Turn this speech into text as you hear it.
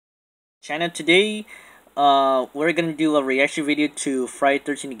Channel. Today we're gonna do a reaction video to Friday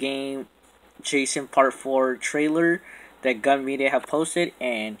 13 game Jason Part 4 trailer that Gun Media have posted,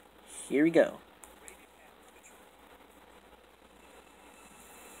 and here we go.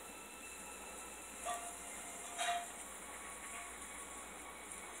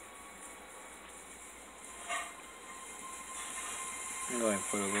 I'm going to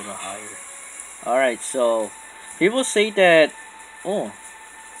put it a little higher. Alright, so people say that, oh,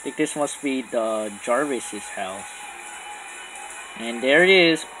 I think this must be the Jarvis's house. And there it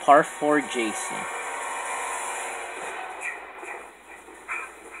is, Part 4 Jason.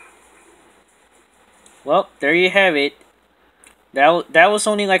 Well, there you have it. That was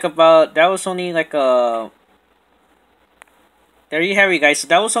only like about that was only like a there you have it, guys. So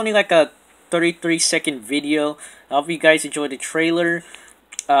that was only like a 33-second video. I hope you guys enjoyed the trailer.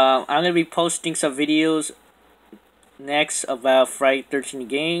 I'm gonna be posting some videos next about Friday 13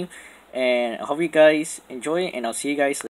 game, and I hope you guys enjoy it, and I'll see you guys later.